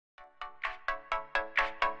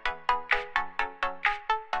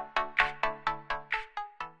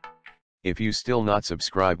If you still not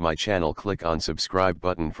subscribe my channel, click on subscribe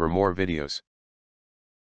button for more videos.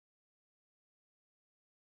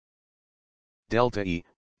 Delta E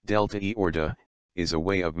or DA, is a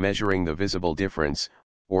way of measuring the visible difference,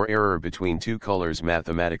 or error between two colors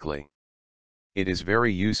mathematically. It is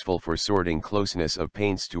very useful for sorting closeness of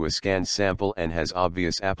paints to a scanned sample and has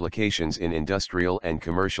obvious applications in industrial and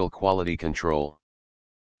commercial quality control.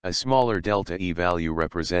 A smaller delta E value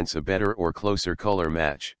represents a better or closer color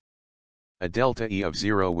match. A delta E of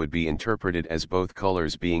 0 would be interpreted as both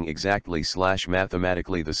colors being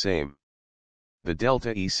exactly/mathematically the same. The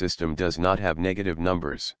delta E system does not have negative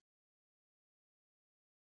numbers.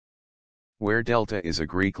 Where delta is a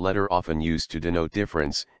Greek letter often used to denote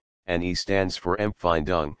difference, and E stands for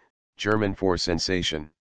Empfindung, German for sensation.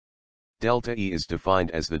 Delta E is defined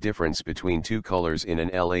as the difference between two colors in an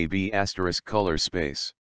lab * color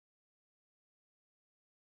space.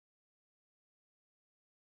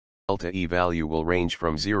 Delta E value will range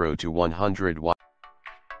from 0 to 100.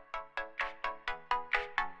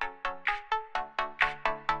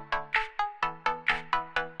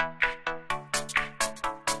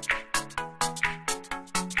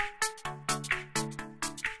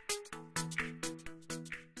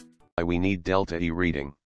 We need delta E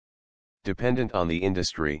reading. Dependent on the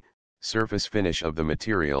industry, surface finish of the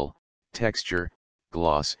material, texture,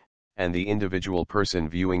 gloss, and the individual person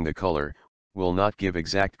viewing the color, will not give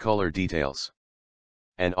exact color details.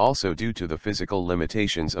 And also due to the physical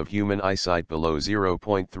limitations of human eyesight, below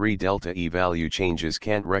 0.3 delta E value changes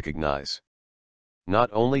can't recognize. Not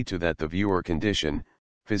only to that, the viewer condition,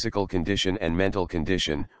 physical condition and mental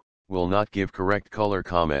condition, will not give correct color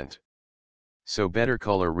comment. So better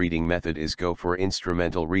color reading method is go for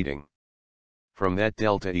instrumental reading. From that,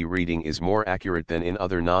 delta E reading is more accurate than in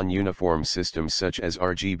other non-uniform systems such as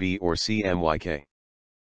RGB or CMYK.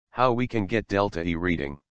 How we can get delta E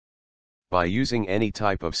reading? By using any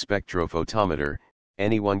type of spectrophotometer,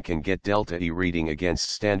 anyone can get delta E reading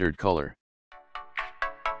against standard color.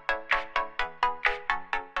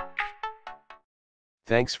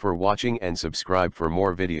 Thanks for watching and subscribe for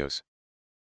more videos.